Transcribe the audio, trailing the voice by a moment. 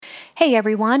Hey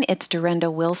everyone, it's Dorinda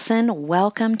Wilson.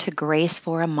 Welcome to Grace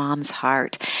for a Mom's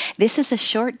Heart. This is a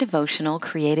short devotional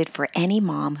created for any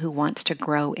mom who wants to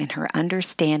grow in her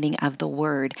understanding of the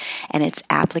Word and its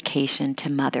application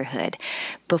to motherhood.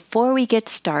 Before we get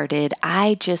started,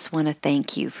 I just want to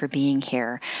thank you for being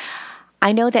here.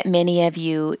 I know that many of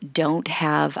you don't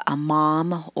have a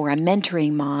mom or a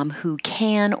mentoring mom who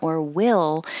can or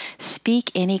will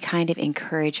speak any kind of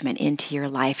encouragement into your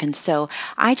life. And so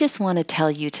I just want to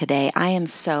tell you today, I am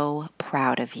so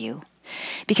proud of you.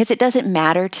 Because it doesn't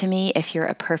matter to me if you're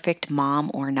a perfect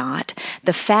mom or not.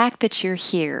 The fact that you're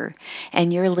here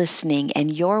and you're listening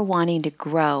and you're wanting to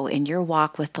grow in your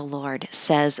walk with the Lord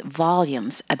says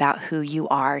volumes about who you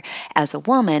are as a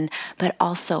woman, but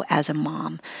also as a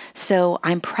mom. So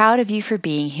I'm proud of you for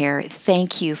being here.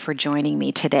 Thank you for joining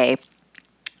me today.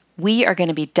 We are going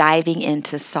to be diving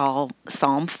into Psalm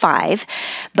 5,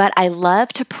 but I love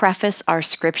to preface our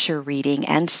scripture reading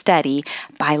and study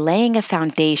by laying a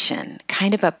foundation,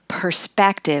 kind of a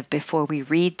perspective before we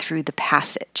read through the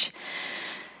passage.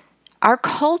 Our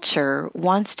culture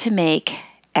wants to make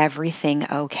everything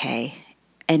okay,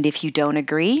 and if you don't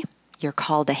agree, you're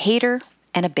called a hater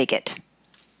and a bigot.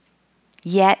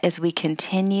 Yet, as we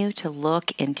continue to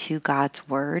look into God's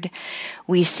Word,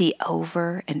 we see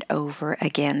over and over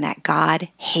again that God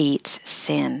hates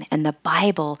sin, and the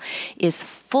Bible is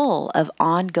full of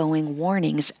ongoing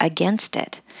warnings against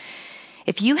it.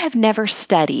 If you have never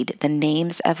studied the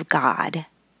names of God,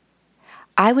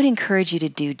 I would encourage you to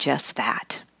do just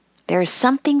that. There is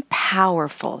something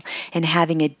powerful in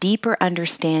having a deeper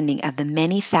understanding of the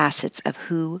many facets of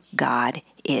who God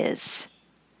is.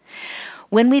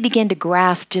 When we begin to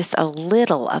grasp just a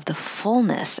little of the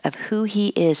fullness of who He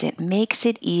is, it makes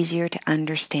it easier to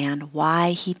understand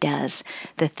why He does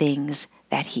the things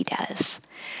that He does.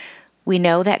 We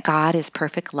know that God is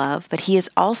perfect love, but He is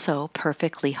also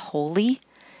perfectly holy,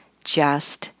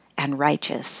 just, and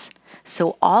righteous.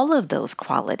 So all of those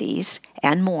qualities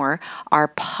and more are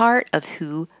part of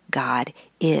who God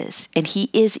is. And He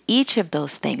is each of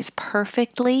those things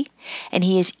perfectly, and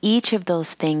He is each of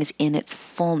those things in its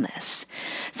fullness.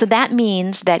 So that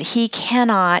means that He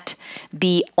cannot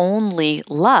be only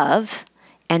love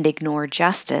and ignore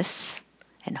justice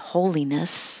and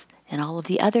holiness and all of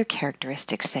the other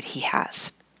characteristics that He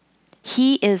has.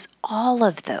 He is all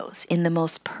of those in the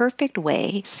most perfect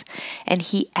ways, and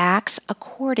He acts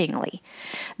accordingly.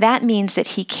 That means that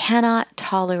He cannot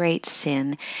tolerate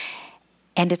sin,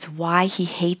 and it's why He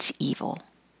hates evil.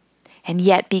 And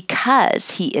yet,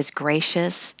 because He is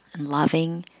gracious and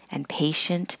loving and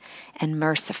patient and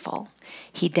merciful,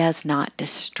 He does not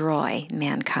destroy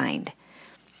mankind.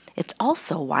 It's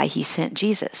also why He sent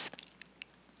Jesus.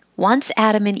 Once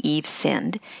Adam and Eve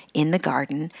sinned in the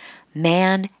garden,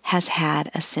 man has had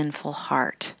a sinful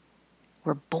heart.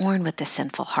 We're born with a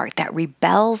sinful heart that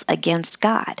rebels against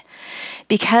God.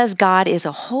 Because God is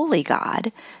a holy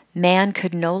God, man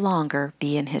could no longer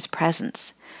be in His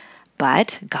presence.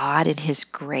 But God, in His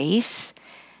grace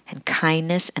and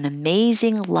kindness and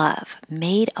amazing love,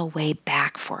 made a way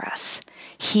back for us.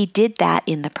 He did that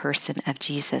in the person of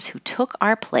Jesus, who took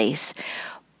our place,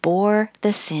 bore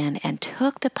the sin, and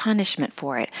took the punishment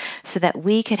for it so that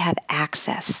we could have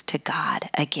access to God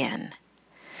again.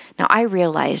 Now, I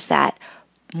realize that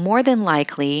more than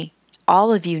likely,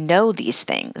 all of you know these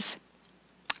things.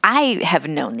 I have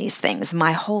known these things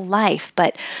my whole life,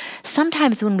 but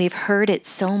sometimes when we've heard it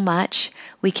so much,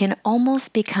 we can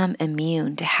almost become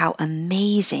immune to how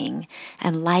amazing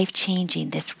and life-changing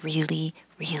this really,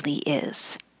 really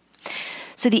is.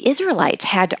 So the Israelites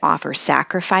had to offer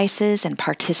sacrifices and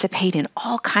participate in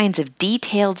all kinds of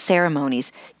detailed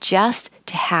ceremonies just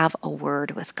to have a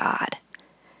word with God.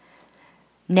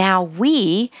 Now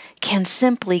we can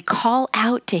simply call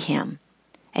out to Him,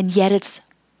 and yet it's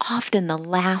often the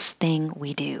last thing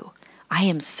we do. I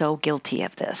am so guilty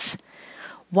of this.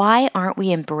 Why aren't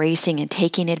we embracing and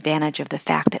taking advantage of the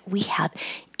fact that we have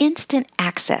instant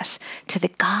access to the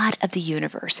God of the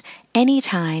universe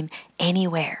anytime,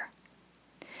 anywhere?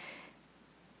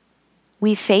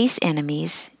 We face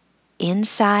enemies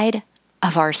inside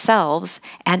of ourselves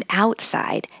and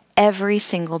outside every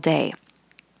single day.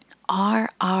 Are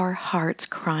our hearts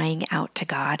crying out to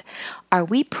God? Are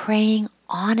we praying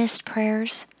honest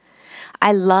prayers?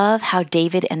 I love how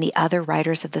David and the other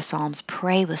writers of the Psalms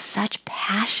pray with such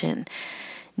passion,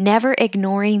 never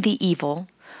ignoring the evil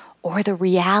or the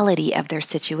reality of their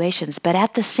situations, but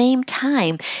at the same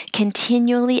time,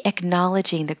 continually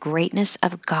acknowledging the greatness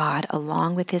of God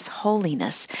along with His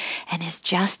holiness and His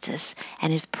justice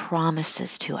and His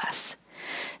promises to us.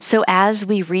 So as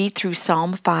we read through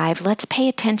Psalm 5, let's pay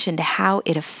attention to how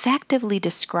it effectively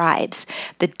describes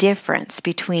the difference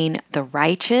between the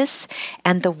righteous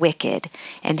and the wicked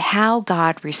and how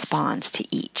God responds to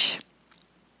each.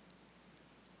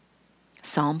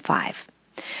 Psalm 5.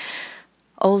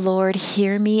 O Lord,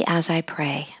 hear me as I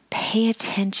pray. Pay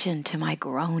attention to my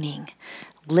groaning.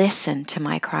 Listen to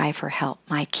my cry for help,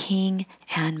 my King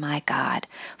and my God,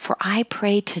 for I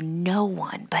pray to no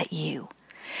one but you.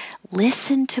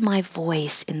 Listen to my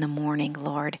voice in the morning,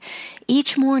 Lord.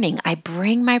 Each morning I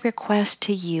bring my request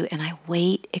to you and I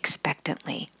wait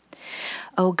expectantly.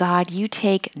 O God, you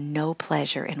take no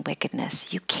pleasure in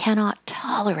wickedness. You cannot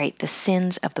tolerate the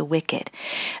sins of the wicked.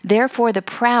 Therefore, the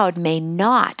proud may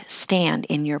not stand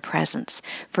in your presence,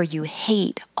 for you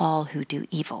hate all who do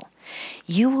evil.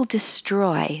 You will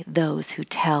destroy those who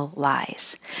tell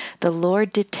lies. The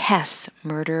Lord detests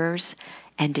murderers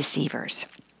and deceivers.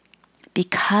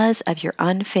 Because of your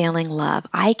unfailing love,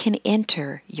 I can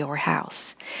enter your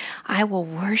house. I will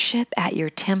worship at your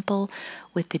temple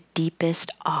with the deepest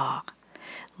awe.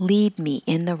 Lead me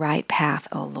in the right path,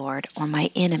 O Lord, or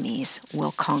my enemies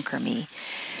will conquer me.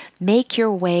 Make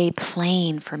your way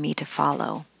plain for me to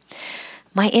follow.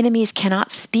 My enemies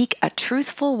cannot speak a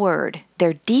truthful word.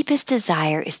 Their deepest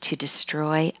desire is to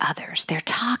destroy others. Their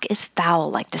talk is foul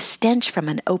like the stench from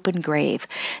an open grave.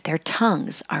 Their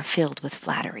tongues are filled with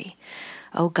flattery.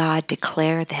 O God,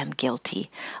 declare them guilty.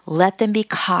 Let them be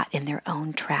caught in their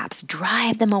own traps.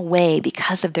 Drive them away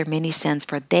because of their many sins,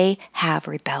 for they have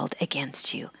rebelled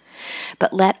against you.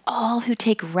 But let all who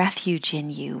take refuge in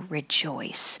you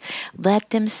rejoice. Let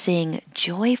them sing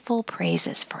joyful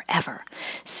praises forever.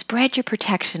 Spread your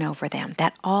protection over them,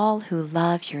 that all who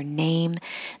love your name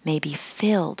may be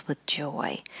filled with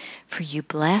joy. For you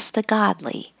bless the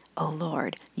godly, O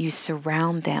Lord. You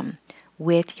surround them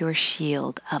with your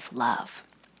shield of love.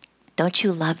 Don't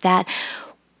you love that?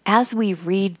 As we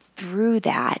read through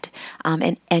that,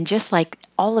 and just like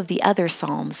all of the other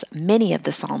Psalms, many of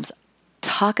the Psalms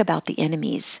talk about the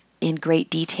enemies in great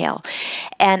detail.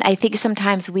 And I think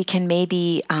sometimes we can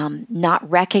maybe not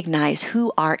recognize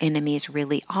who our enemies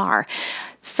really are.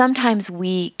 Sometimes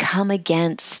we come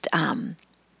against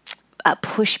a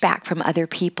pushback from other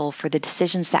people for the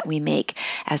decisions that we make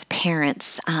as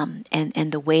parents,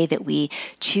 and the way that we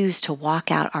choose to walk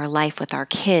out our life with our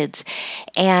kids.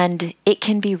 And it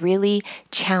can be really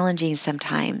challenging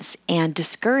sometimes and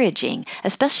discouraging,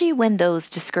 especially when those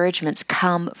discouragements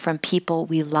come from people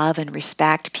we love and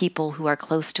respect, people who are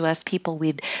close to us, people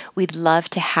we'd love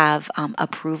to have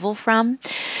approval from.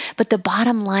 But the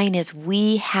bottom line is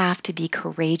we have to be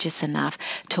courageous enough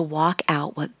to walk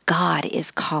out what God is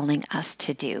calling us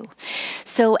to do.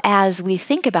 So as we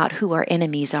think about who our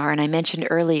enemies are, and I mentioned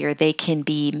earlier, they can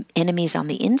be enemies on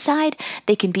the inside,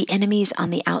 they can be enemies on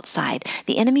the outside.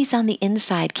 The enemies on the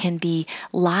inside can be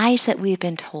lies that we've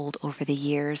been told over the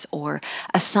years, or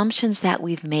assumptions that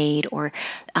we've made, or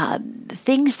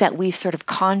things that we've sort of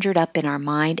conjured up in our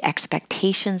mind,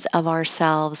 expectations of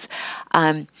ourselves,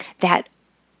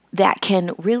 that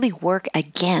can really work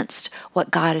against what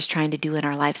God is trying to do in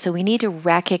our life. So we need to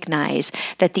recognize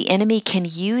that the enemy can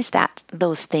use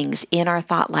those things in our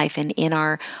thought life and in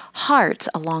our hearts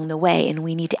along the way. And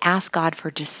we need to ask God for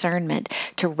discernment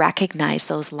to recognize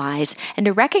those lies and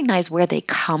to recognize where they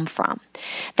come from.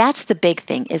 That's the big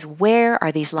thing, is where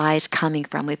are these lies coming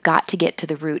from? We've got to get to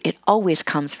the root. It always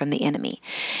comes from the enemy.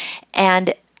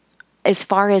 And as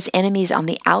far as enemies on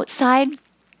the outside,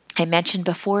 I mentioned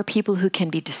before, people who can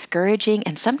be discouraging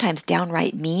and sometimes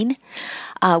downright mean.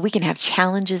 We can have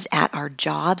challenges at our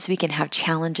jobs. We can have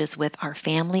challenges with our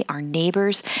family, our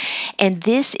neighbors. And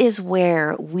this is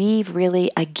where we really,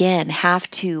 again,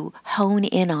 have to hone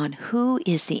in on who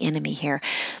is the enemy here.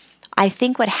 I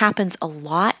think what happens a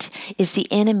lot is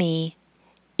the enemy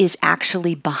is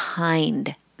actually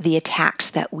behind the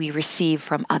attacks that we receive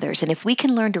from others. And if we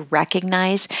can learn to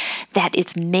recognize that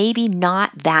it's maybe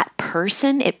not that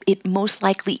person, it most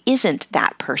likely isn't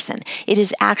that person. It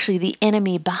is actually the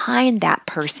enemy behind that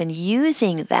person,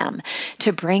 using them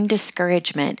to bring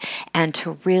discouragement and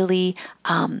to really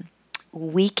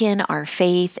weaken our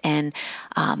faith and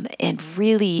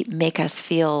really make us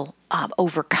feel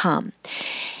overcome.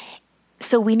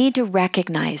 So we need to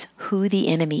recognize who the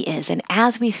enemy is. And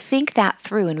as we think that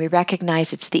through and we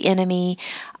recognize it's the enemy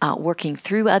working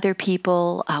through other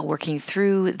people, working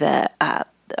through the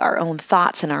our own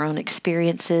thoughts and our own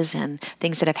experiences and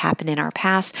things that have happened in our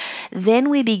past, then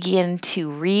we begin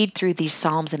to read through these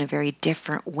Psalms in a very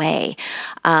different way.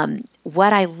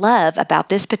 What I love about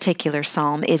this particular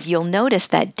psalm is you'll notice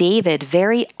that David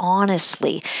very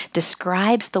honestly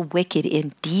describes the wicked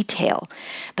in detail,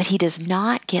 but he does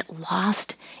not get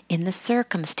lost in the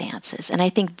circumstances. And I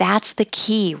think that's the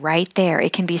key right there.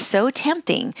 It can be so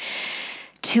tempting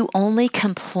to only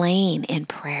complain in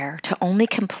prayer, to only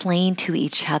complain to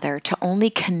each other, to only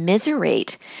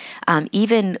commiserate,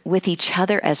 even with each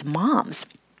other as moms.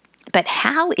 But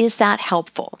how is that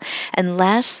helpful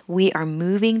unless we are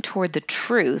moving toward the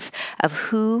truth of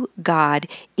who God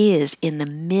is in the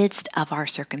midst of our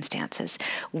circumstances?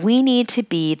 We need to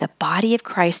be the body of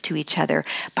Christ to each other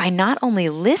by not only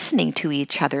listening to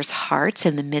each other's hearts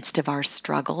in the midst of our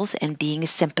struggles and being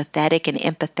sympathetic and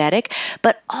empathetic,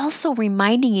 but also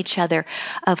reminding each other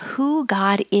of who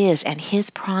God is and His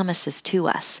promises to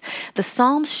us. The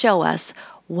Psalms show us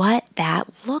what that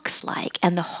looks like.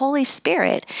 And the Holy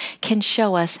Spirit can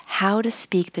show us how to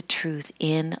speak the truth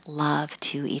in love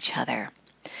to each other.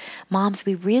 Moms,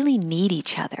 we really need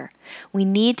each other. We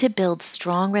need to build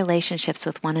strong relationships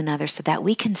with one another so that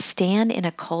we can stand in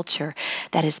a culture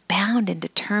that is bound and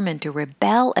determined to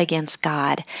rebel against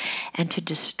God and to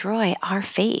destroy our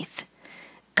faith.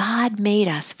 God made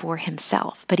us for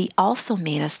Himself, but He also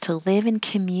made us to live in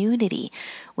community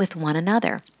with one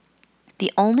another.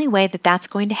 The only way that that's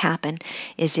going to happen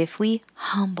is if we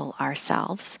humble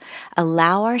ourselves,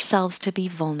 allow ourselves to be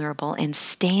vulnerable, and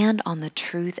stand on the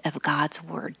truth of God's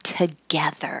Word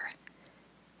together.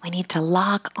 We need to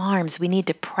lock arms. We need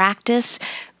to practice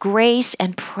grace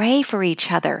and pray for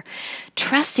each other,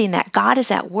 trusting that God is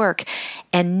at work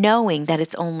and knowing that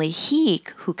it's only He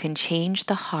who can change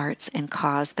the hearts and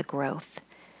cause the growth.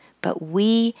 But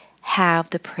we have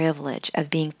the privilege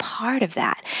of being part of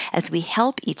that as we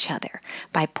help each other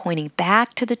by pointing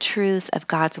back to the truths of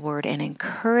God's Word and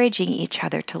encouraging each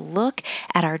other to look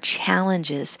at our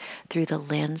challenges through the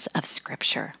lens of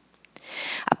Scripture.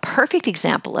 A perfect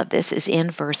example of this is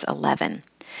in verse 11.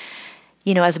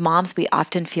 You know, as moms, we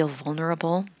often feel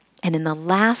vulnerable. And in the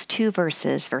last two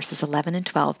verses, verses 11 and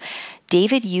 12,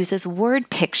 David uses word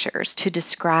pictures to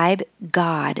describe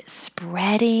God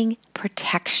spreading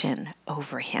protection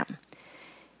over him.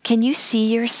 Can you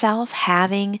see yourself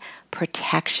having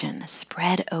protection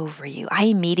spread over you? I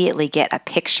immediately get a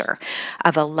picture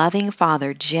of a loving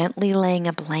Father gently laying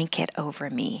a blanket over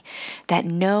me that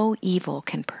no evil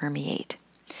can permeate.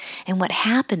 And what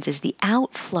happens is the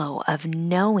outflow of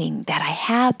knowing that I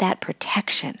have that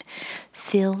protection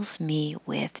fills me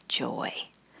with joy.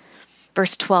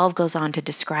 Verse 12 goes on to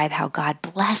describe how God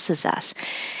blesses us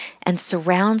and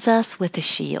surrounds us with a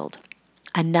shield,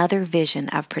 another vision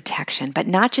of protection, but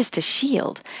not just a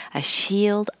shield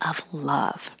of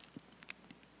love.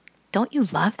 Don't you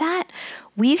love that?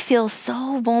 We feel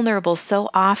so vulnerable so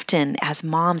often as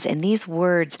moms, and these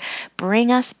words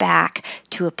bring us back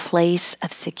to a place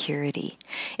of security.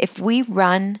 If we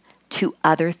run to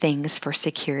other things for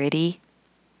security,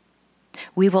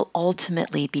 we will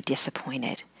ultimately be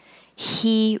disappointed.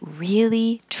 He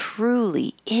really,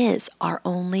 truly is our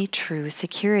only true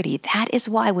security. That is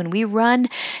why when we run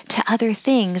to other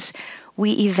things,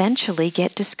 we eventually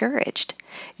get discouraged.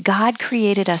 God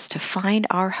created us to find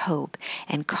our hope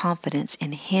and confidence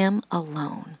in Him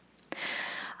alone.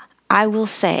 I will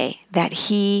say that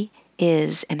He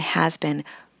is and has been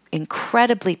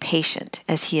incredibly patient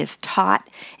as He has taught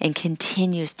and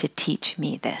continues to teach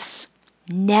me this.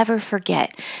 Never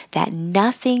forget that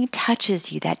nothing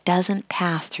touches you that doesn't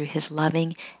pass through His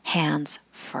loving hands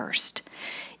first.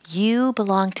 You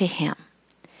belong to Him.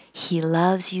 He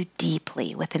loves you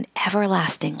deeply with an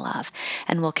everlasting love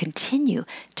and will continue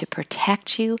to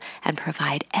protect you and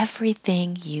provide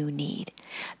everything you need.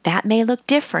 That may look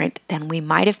different than we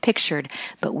might have pictured,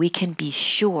 but we can be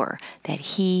sure that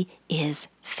He is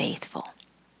faithful.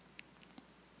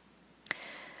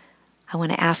 I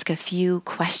want to ask a few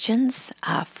questions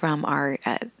from our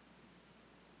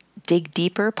dig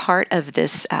deeper part of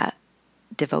this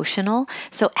devotional.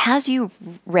 So as you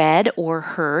read or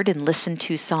heard and listened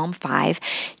to Psalm 5,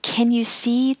 can you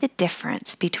see the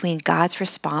difference between God's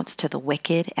response to the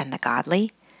wicked and the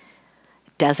godly?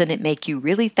 Doesn't it make you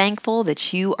really thankful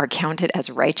that you are counted as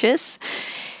righteous?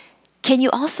 Can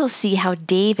you also see how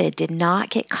David did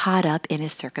not get caught up in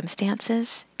his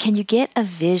circumstances? Can you get a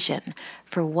vision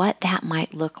for what that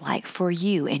might look like for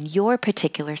you in your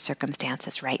particular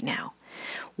circumstances right now?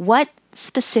 What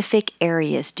specific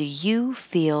areas do you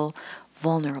feel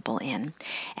vulnerable in?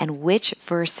 And which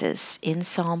verses in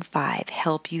Psalm 5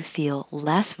 help you feel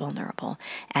less vulnerable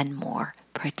and more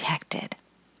protected?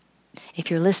 If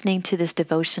you're listening to this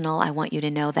devotional, I want you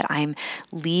to know that I'm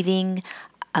leaving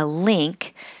a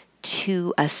link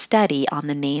to a study on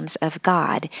the names of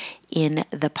God in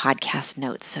the podcast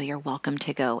notes. So you're welcome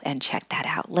to go and check that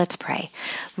out. Let's pray.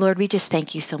 Lord, we just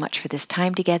thank you so much for this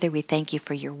time together. We thank you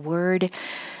for your word,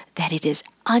 that it is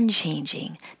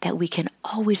unchanging, that we can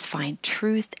always find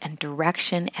truth and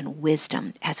direction and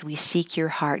wisdom as we seek your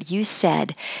heart. You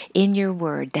said in your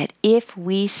word that if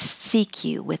we seek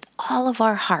you with all of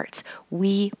our hearts,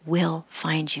 we will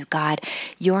find you. God,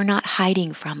 you're not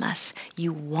hiding from us.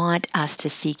 You want us to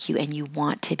seek you and you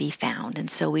want to be found. And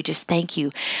so we just thank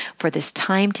you for this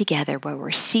time together where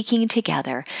we're seeking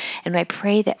together. And I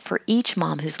pray that for each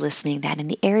mom who's listening, that in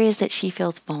the areas that she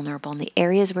feels vulnerable, in the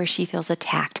areas where she feels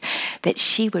attacked, that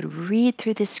she would read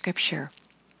through this scripture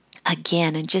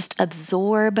again and just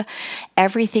absorb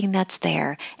everything that's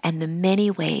there and the many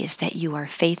ways that you are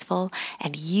faithful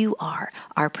and you are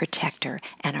our protector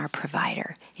and our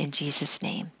provider. In Jesus'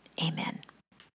 name, amen.